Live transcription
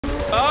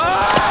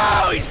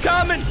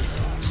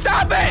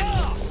Stop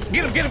it!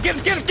 Get him, get him, get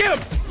him, get him, get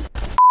him!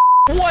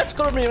 What's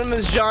going on? My name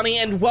is Johnny,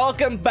 and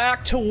welcome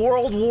back to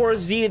World War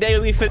Z. Today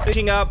we'll be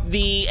finishing up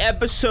the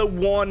episode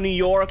 1 New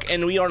York,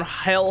 and we are in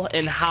hell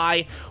and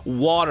high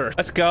water.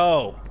 Let's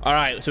go. All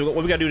right, so what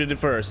we gotta do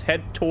first?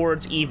 Head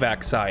towards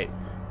evac site.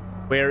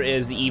 Where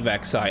is the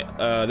evac site?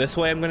 This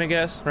way, I'm gonna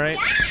guess, right?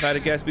 If I had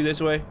to guess, be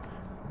this way.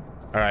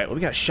 All right, well,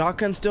 we got a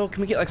shotgun still. Can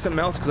we get like something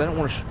else? Because I don't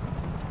want to.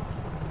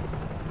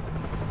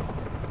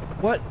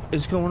 What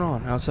is going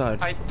on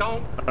outside? I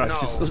don't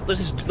know.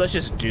 Let's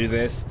just do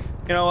this.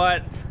 You know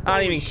what? I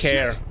don't even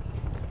care.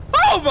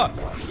 Oh, but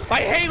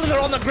I hate when they're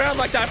on the ground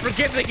like that. I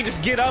forget they can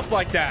just get up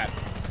like that.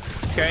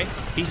 Okay,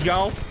 he's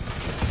gone.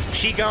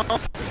 She gone.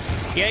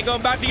 You ain't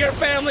going back to your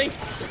family.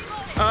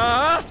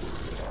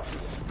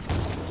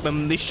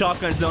 These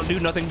shotguns don't do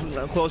nothing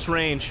close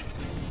range.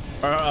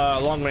 Or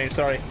long range,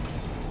 sorry.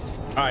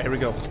 Alright, here we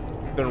go.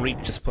 I'm gonna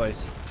reach this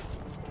place.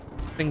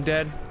 Thing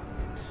dead?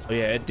 Oh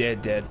yeah, it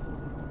dead.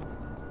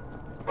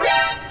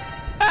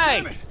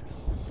 Hey!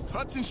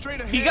 Hudson straight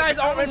ahead. You guys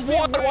aren't in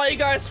water. Why are you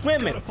guys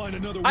swimming?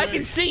 I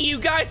can see you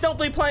guys. Don't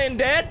be playing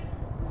dead.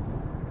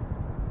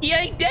 He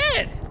ain't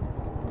dead.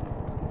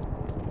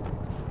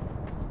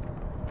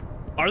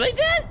 Are they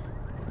dead?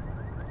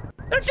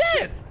 They're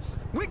dead.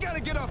 We gotta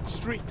get off the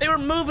streets. They were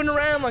moving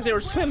around like they were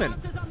swimming.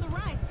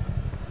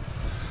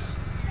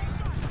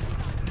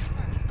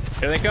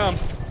 Here they come.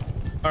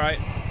 All right.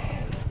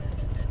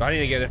 I need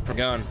to get a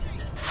gun.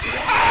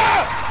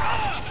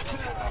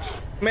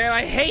 Man,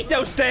 I hate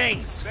those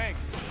things.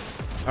 Thanks.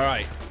 All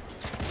right.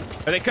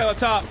 Here they come up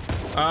top.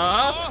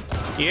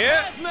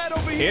 Yeah.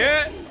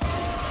 Yeah.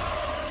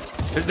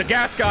 There's the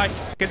gas guy.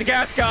 Get the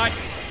gas guy.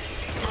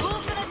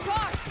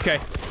 Okay.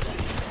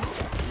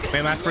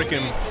 Man, that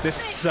freaking. This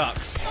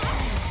sucks.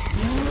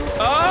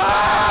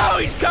 Oh,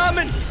 he's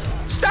coming.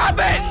 Stop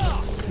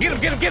it. Get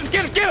him, get him, get him,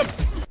 get him, get him.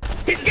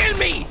 He's getting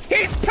me.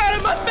 He's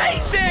patting my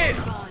face in.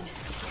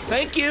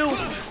 Thank you.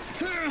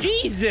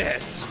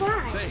 Jesus.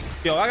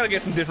 Yo, I gotta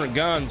get some different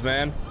guns,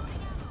 man.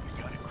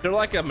 They're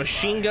like a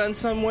machine gun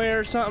somewhere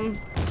or something.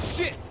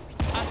 Shit!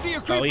 I see a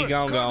creeper. Oh, he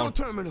gone.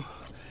 Terminal.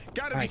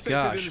 Gotta My be safer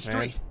gosh, than the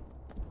street.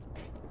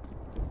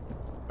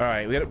 All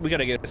right, we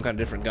gotta get this kind of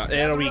different gun.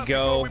 There we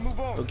go.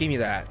 Oh, give me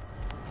that.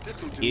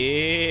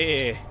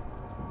 Yeah.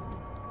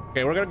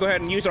 Okay, we're gonna go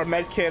ahead and use our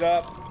med kit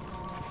up,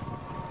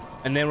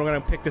 and then we're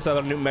gonna pick this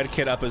other new med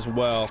kit up as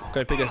well. Go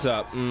ahead, pick this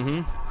up.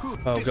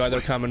 Oh god,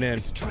 they're coming in.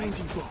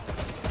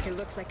 It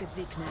looks like a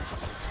Zeke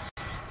nest.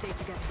 Stay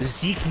together. The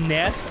Zeke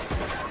nest?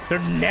 They're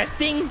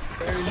nesting?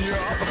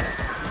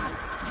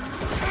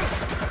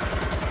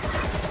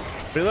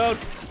 Reload.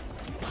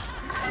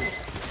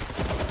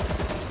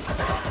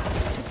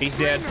 He's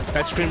dead.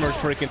 That streamer's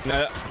freaking.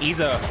 He's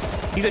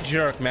a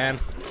jerk, man.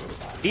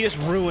 He just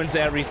ruins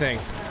everything.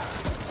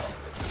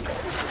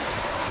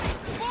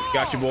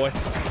 Got you, boy.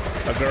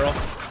 A girl.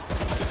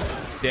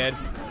 Dead.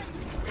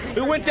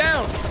 Who went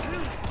down?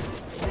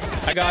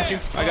 I got you.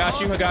 I got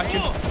you. I got you.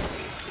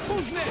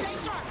 Who's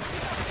next?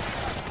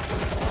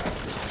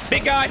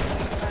 Big guy.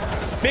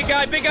 Big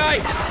guy. Big guy.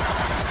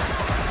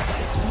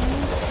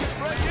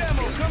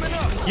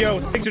 Yo,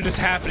 things are just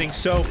happening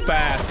so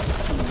fast.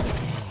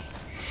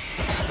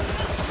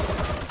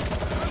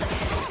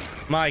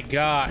 My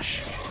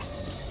gosh.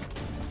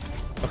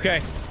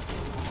 Okay.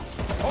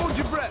 Hold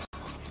your breath.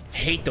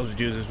 Hate those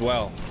dudes as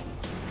well.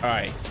 All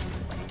right.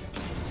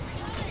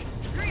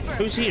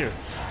 Who's here?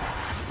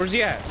 Where's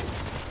he at?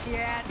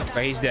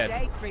 Okay, he's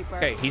dead.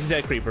 Okay, he's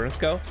dead, creeper. Let's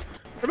go.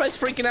 Everybody's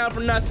freaking out for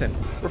nothing.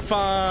 We're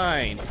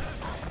fine.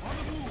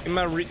 Give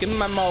me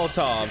my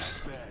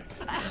Molotovs.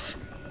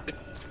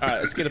 All right,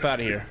 let's get up out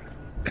of here.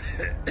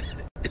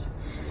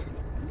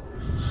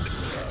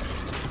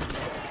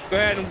 Go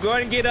ahead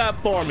and get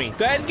up for me.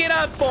 Go ahead and get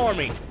up for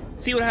me.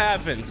 See what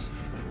happens.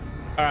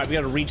 All right, we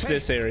gotta reach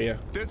this area.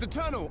 There's a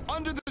tunnel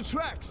under the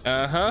tracks.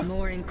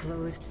 More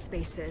enclosed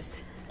spaces.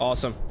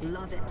 Awesome.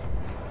 Love it.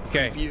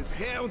 Okay,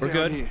 We're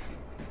good. Here.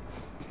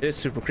 It's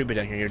super creepy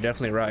down here. You're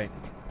definitely right.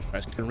 All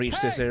right, so we can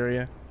reach this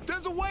area.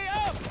 There's a way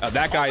up. Oh,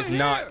 that guy's Over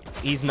not. here.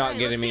 He's not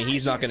getting me.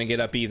 He's not gonna get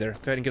up either. Go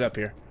ahead and get up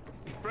here.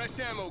 Fresh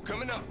ammo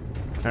coming up.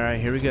 All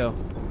right, here we go.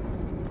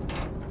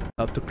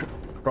 Up to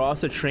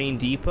cross a train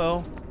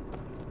depot.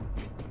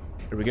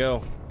 Here we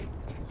go.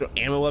 Is there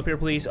ammo up here,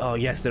 please? Oh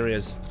yes, there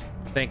is.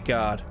 Thank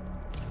God.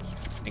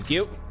 Thank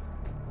you.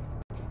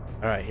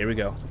 All right, here we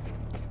go.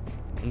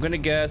 I'm gonna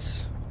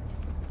guess.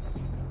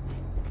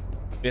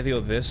 We have to go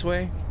this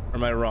way, or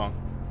am I wrong?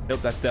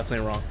 Nope, that's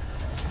definitely wrong.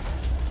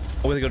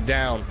 Oh, we have to go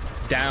down,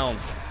 down.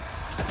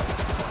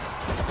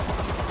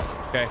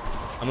 Okay,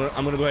 I'm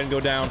gonna go ahead and go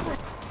down.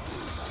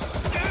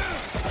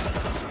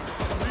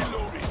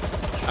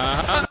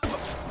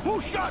 Who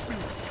shot me?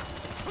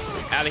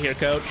 Out of here,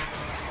 coach.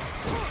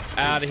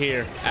 Out of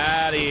here.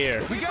 Out of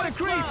here. We got a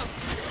creep.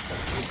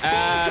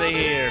 Out of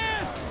here.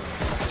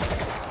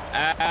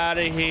 Out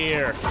of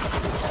here.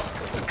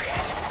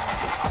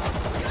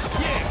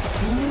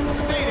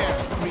 Stay there.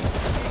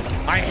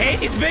 I hate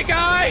these big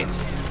guys.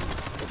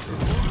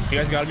 You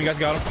guys got him. You guys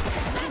got him.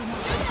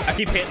 I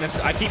keep hitting this.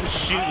 I keep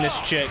shooting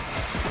this chick.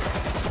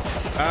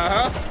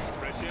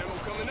 Fresh ammo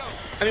coming up.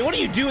 I mean, what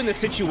do you do in this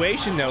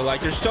situation, though?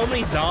 Like, there's so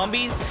many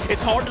zombies,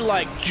 it's hard to,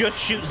 like, just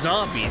shoot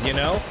zombies, you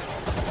know?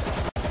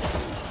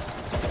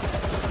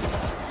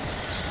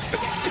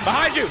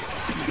 Behind you!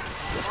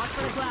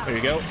 There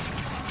you go.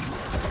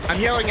 I'm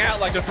yelling out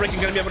like they're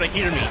freaking gonna be able to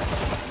hear me.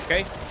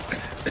 Okay?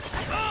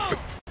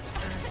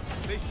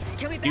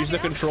 Use the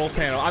control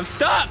panel. I'm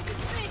stuck!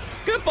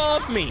 Get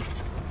off me!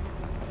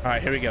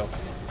 Alright, here we go.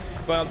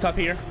 Go up top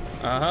here.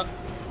 Uh-huh.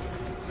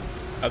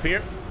 Up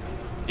here.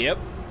 Yep.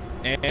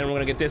 And we're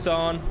gonna get this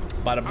on.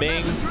 Bada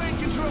bing.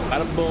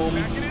 Bada boom.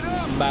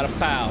 Bada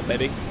pow,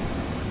 baby.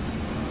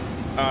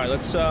 Alright,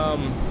 let's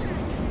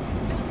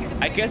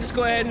I guess let's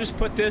go ahead and just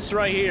put this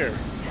right here.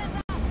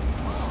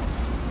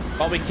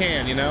 All we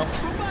can, you know?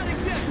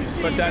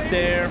 Put that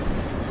there.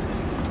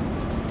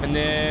 And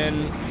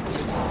then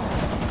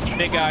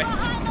big guy.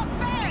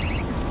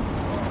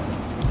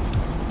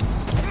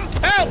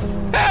 Help!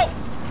 Help!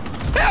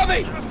 Help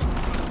me!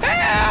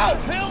 Help!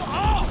 Hell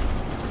off!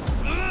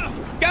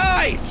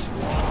 Guys!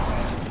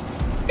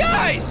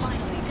 Guys!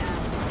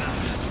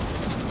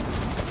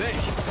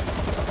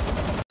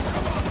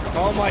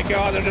 Oh my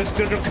god,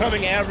 they're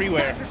coming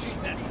everywhere.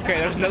 Okay,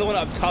 there's another one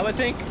up top, I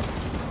think.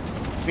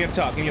 Give me up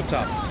top, give me up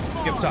top.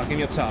 Give me up top, give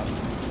me up top.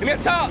 Give me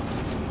up top!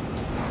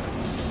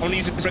 I'm gonna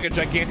use it like a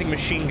gigantic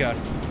machine gun.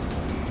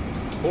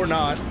 Or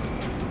not.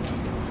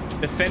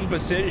 Defend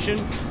position.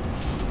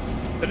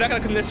 They're not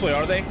gonna come this way,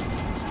 are they?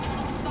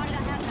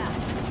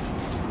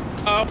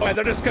 Oh, boy,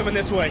 they're just coming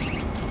this way.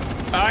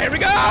 Alright, here we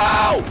go!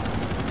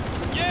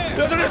 Yeah!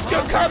 They're just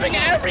coming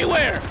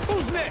everywhere!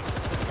 Who's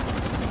next?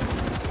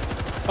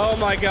 Oh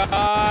my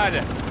god!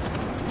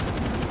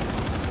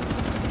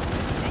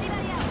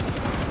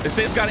 This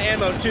thing's got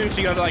ammo too, so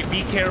you gotta like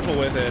be careful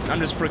with it. I'm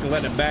just freaking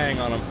letting it bang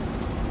on them.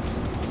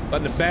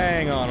 Letting it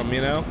bang on them,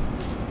 you know?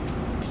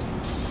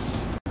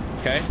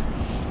 Okay.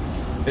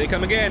 Here they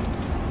come again.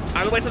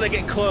 I'm gonna wait till they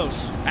get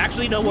close.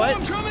 Actually, you know what?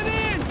 I'm coming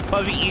in!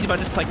 Probably be easy if I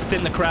just like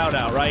thin the crowd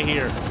out right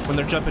here when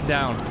they're jumping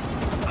down.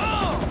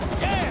 Oh,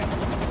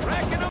 yeah!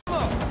 Racking them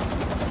up!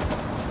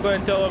 Go ahead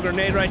and throw a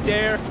grenade right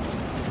there.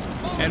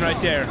 And right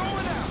there. Going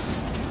out.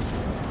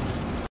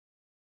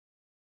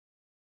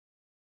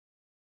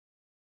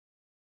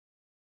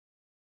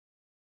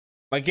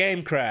 My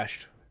game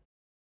crashed.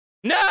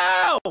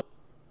 No!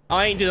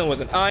 I ain't dealing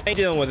with it. I ain't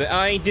dealing with it.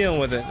 I ain't dealing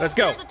with it. Let's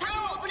go.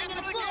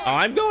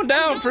 I'm going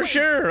down for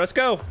sure. Let's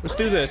go. Let's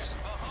do this.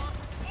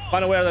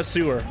 Find a way out of the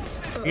sewer.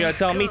 You gotta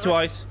tell me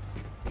twice.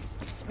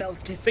 I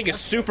think it's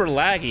super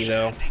laggy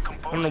though.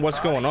 I don't know what's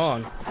going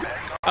on.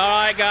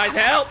 Alright guys,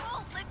 help!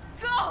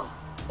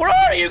 Where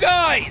are you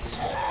guys?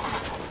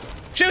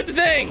 Shoot the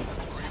thing!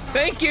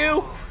 Thank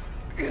you!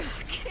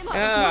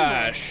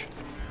 Gosh.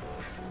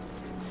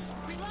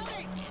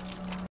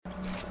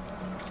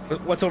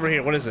 What's over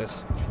here? What is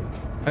this?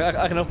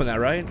 I can open that,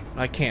 right?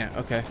 I can't.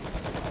 Okay.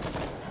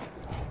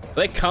 Are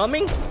they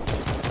coming?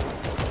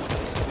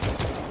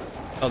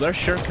 Oh, they're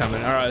sure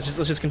coming. All right,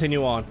 let's just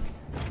continue on.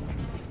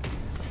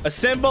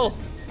 Assemble!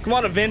 Come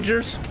on,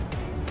 Avengers!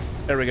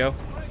 There we go.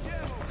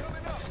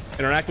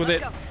 Interact with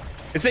it.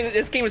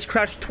 This game has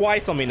crashed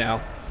twice on me now.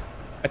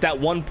 At that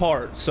one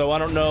part, so I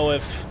don't know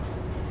if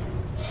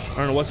I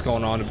don't know what's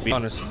going on, to be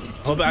honest.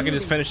 Hope I can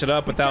just finish it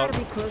up without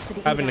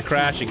having to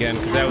crash again,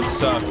 because that would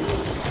suck.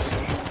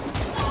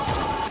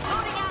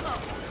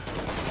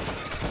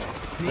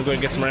 I'm going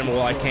to get some ammo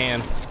while I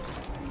can.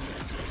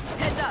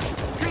 Heads up,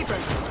 creeper.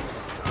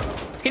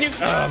 Can you?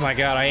 Oh my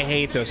god, I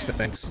hate those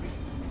things.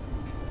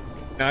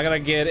 Now I gotta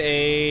get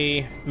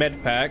a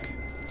med pack.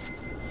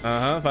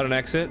 Find an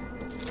exit.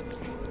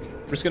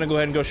 I'm just gonna go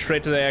ahead and go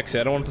straight to the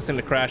exit. I don't want this thing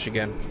to crash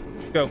again.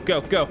 Go,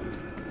 go, go.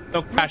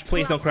 Don't crash,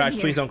 please don't crash,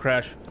 please don't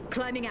crash.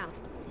 Climbing out.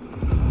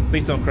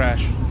 Please don't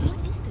crash.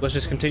 Let's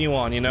just continue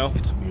on, you know?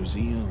 It's a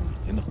museum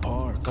in the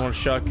park. I want a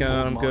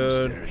shotgun, I'm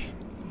good.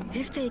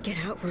 If they get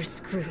out, we're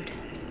screwed.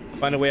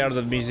 Find a way out of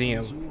the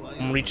museum.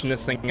 I'm reaching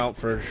this thing out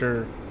for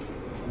sure.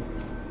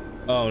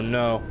 Oh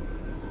no.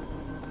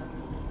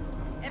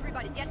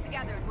 Everybody get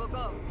together and we'll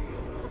go.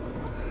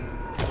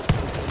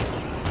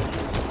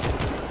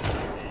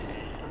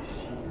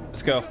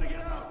 Let's go.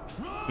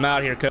 I'm out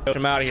of here, coach.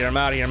 I'm out of here. I'm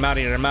out of here. I'm out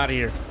of here. I'm out of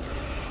here.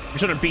 I'm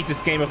trying to beat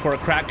this game before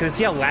it cracks. Cause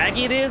see how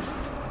laggy it is?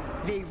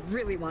 They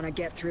really want to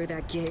get through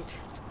that gate.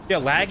 See how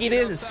laggy it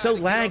is? It's so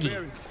laggy.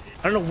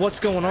 I don't know what's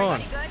going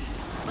on.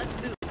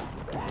 Let's move.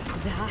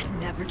 That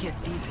never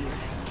gets easier.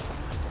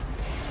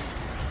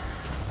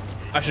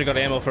 I should have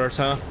got ammo first,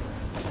 huh?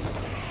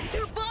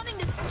 They're bombing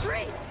the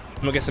street.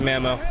 I'm gonna get some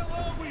ammo.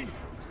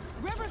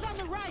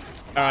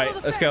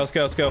 Alright, let's go, let's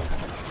go, let's go.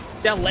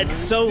 Yeah, it's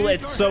so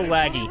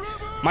laggy.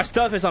 My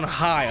stuff is on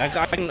high.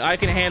 I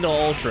can handle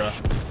ultra.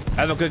 I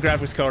have a good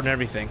graphics card and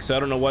everything, so I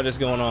don't know what is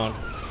going on.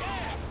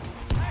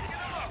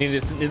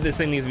 This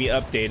thing needs to be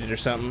updated or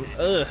something.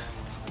 Ugh.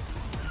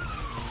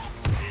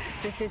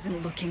 This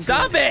isn't looking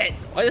Stop good. it!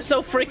 Why is it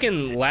so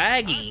freaking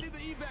laggy?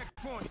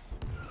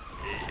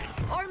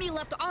 Army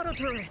left auto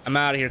turrets. I'm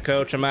out of here,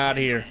 coach. I'm out of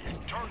here.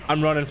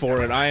 I'm running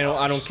for it.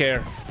 I don't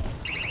care.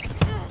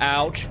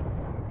 Ouch.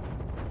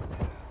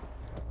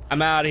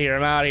 I'm out of here.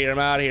 I'm out of here. I'm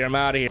out of here. I'm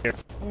out of here.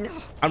 No.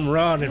 I'm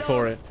running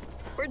for it.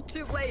 We're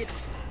too late.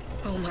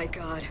 Oh my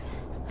god.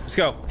 Let's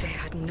go. They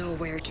had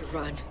nowhere to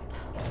run.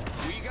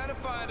 We gotta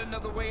find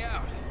another way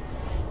out.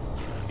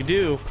 You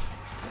do.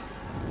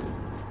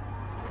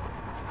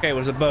 Okay,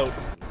 where's the boat?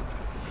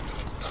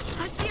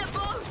 I see a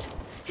boat.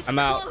 It's I'm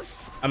out.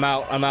 close. I'm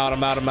out. I'm out.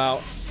 I'm out. I'm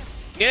out.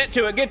 Get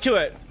to it. Get to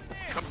it.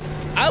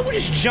 I would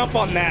just jump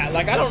on that.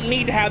 Like, I don't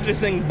need to have this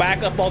thing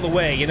back up all the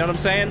way. You know what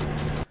I'm saying?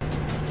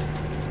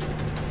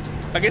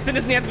 I guess it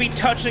doesn't have to be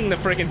touching the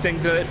freaking thing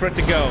for it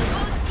to go.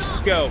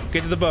 Go.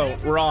 Get to the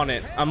boat. We're on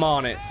it. I'm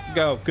on it.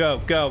 Go. Go.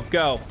 Go.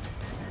 Go.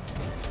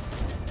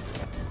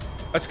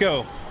 Let's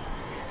go.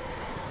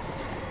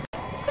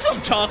 That's what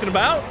I'm talking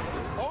about.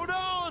 Hold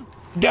on.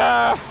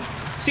 Duh.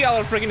 See how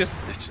they're freaking just...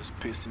 It's just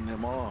pissing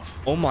them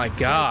off. Oh my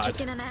god.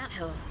 Kicking an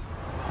anthill.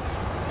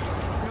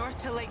 North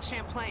to Lake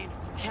Champlain.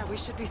 Yeah, we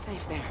should be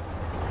safe there.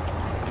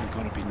 Ain't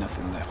gonna be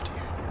nothing left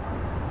here.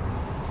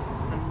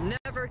 I'm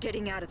never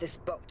getting out of this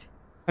boat.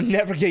 I'm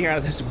never getting out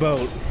of this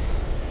boat.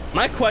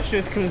 My question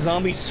is, can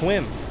zombies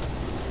swim?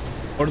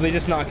 Or do they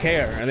just not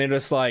care? And they're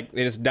just like,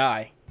 they just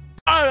die.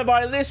 Alright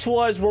everybody, this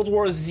was World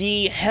War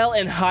Z, Hell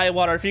and High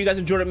Water. If you guys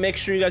enjoyed it, make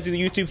sure you guys do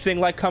the YouTube thing,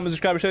 like, comment,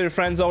 subscribe, share with your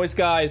friends. Always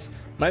guys,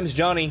 my name is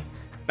Johnny,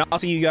 and I'll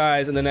see you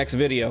guys in the next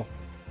video.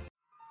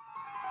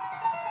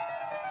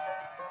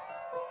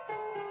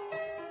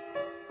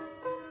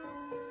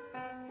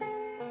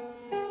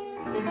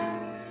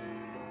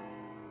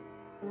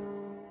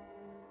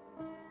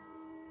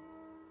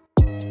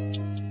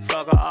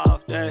 Fuck her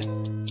off day,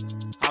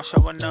 I'm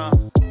showing up.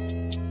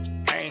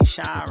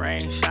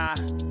 Rain shine,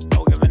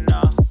 no giving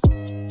up.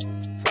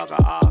 Fuck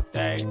her off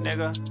day,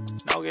 nigga,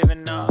 no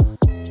giving up.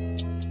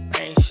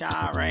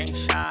 Rain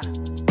shine,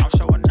 I'm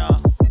showing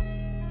up.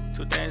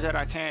 Two things that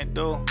I can't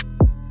do,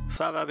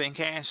 fuck up and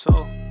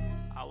cancel.